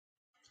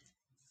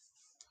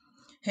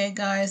Hey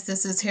guys,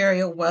 this is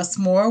Harriet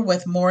Westmore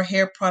with More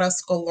Hair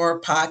Products Galore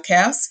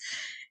podcast.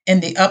 In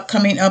the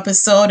upcoming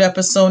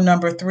episode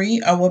number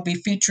 3, I will be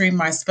featuring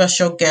my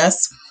special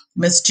guest,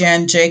 Miss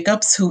Jan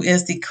Jacobs, who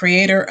is the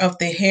creator of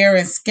the hair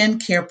and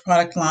skincare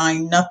product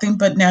line Nothing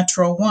But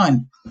Natural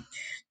One.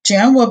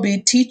 Jan will be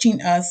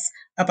teaching us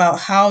about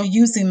how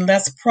using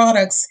less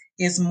products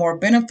is more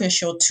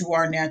beneficial to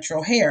our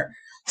natural hair.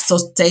 So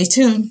stay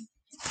tuned.